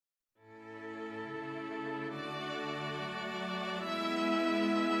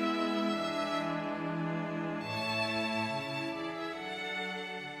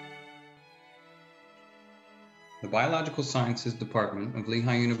Biological Sciences Department of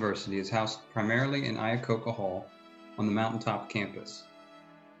Lehigh University is housed primarily in Iacocca Hall on the Mountaintop campus.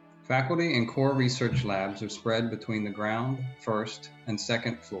 Faculty and core research labs are spread between the ground, first, and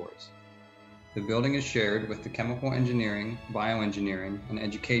second floors. The building is shared with the chemical engineering, bioengineering, and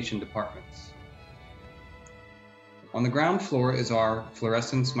education departments. On the ground floor is our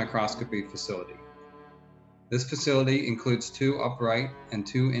fluorescence microscopy facility. This facility includes 2 upright and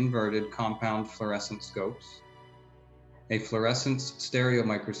 2 inverted compound fluorescent scopes, a fluorescence stereo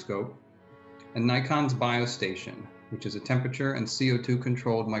microscope, and Nikon's BioStation, which is a temperature and CO2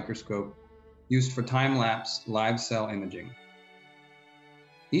 controlled microscope used for time-lapse live cell imaging.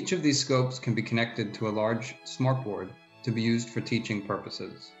 Each of these scopes can be connected to a large smartboard to be used for teaching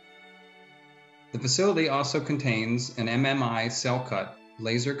purposes. The facility also contains an MMI cell cut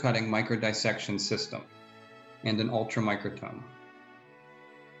laser cutting microdissection system and an ultramicrotome.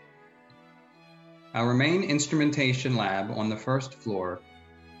 Our main instrumentation lab on the first floor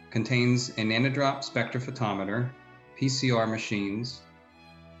contains a nanodrop spectrophotometer, PCR machines,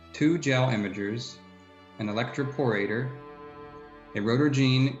 2 gel imagers, an electroporator, a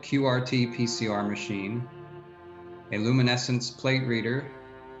Rotorgene QRT PCR machine, a luminescence plate reader,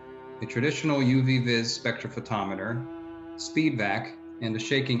 a traditional UV-Vis spectrophotometer, SpeedVac, and a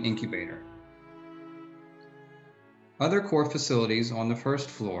shaking incubator. Other core facilities on the first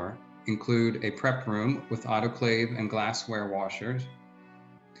floor include a prep room with autoclave and glassware washers,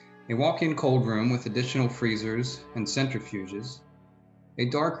 a walk-in cold room with additional freezers and centrifuges, a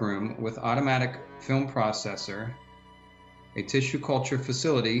dark room with automatic film processor, a tissue culture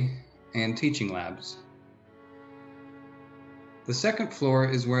facility, and teaching labs. The second floor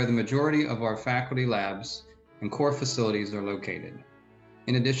is where the majority of our faculty labs and core facilities are located,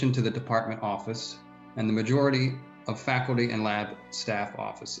 in addition to the department office and the majority of faculty and lab staff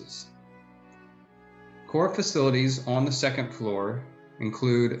offices. Core facilities on the second floor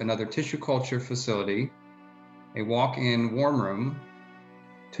include another tissue culture facility, a walk-in warm room,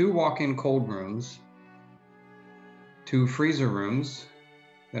 2 walk-in cold rooms, 2 freezer rooms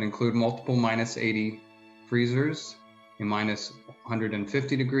that include multiple -80 freezers, a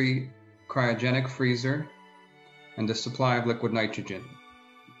 -150 degree cryogenic freezer, and a supply of liquid nitrogen.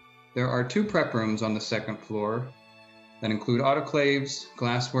 There are 2 prep rooms on the second floor that include autoclaves,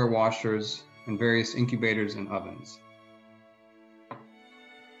 glassware washers, and various incubators and ovens.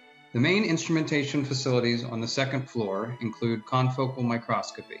 The main instrumentation facilities on the second floor include confocal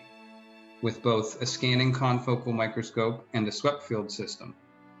microscopy, with both a scanning confocal microscope and a swept field system.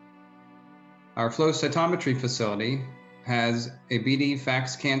 Our flow cytometry facility has a BD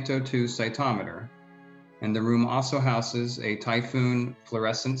Fax Canto 2 cytometer, and the room also houses a Typhoon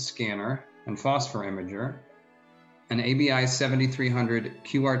fluorescence scanner and phosphor imager, an ABI 7300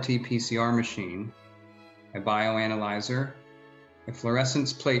 QRT PCR machine, a bioanalyzer, a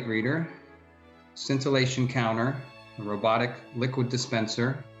fluorescence plate reader, scintillation counter, a robotic liquid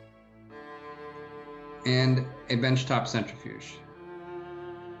dispenser, and a benchtop centrifuge.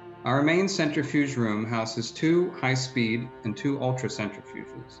 Our main centrifuge room houses 2 high-speed and 2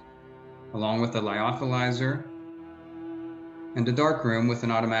 ultra-centrifuges, along with a lyophilizer and a dark room with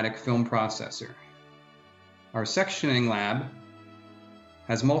an automatic film processor. Our sectioning lab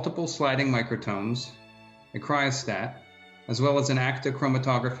has multiple sliding microtomes, a cryostat, as well as an active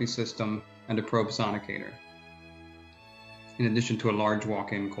chromatography system and a probe sonicator, in addition to a large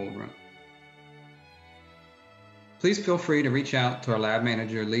walk-in cold room. Please feel free to reach out to our lab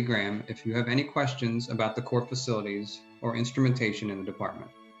manager, Lee Graham, if you have any questions about the core facilities or instrumentation in the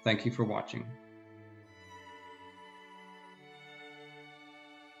department. Thank you for watching.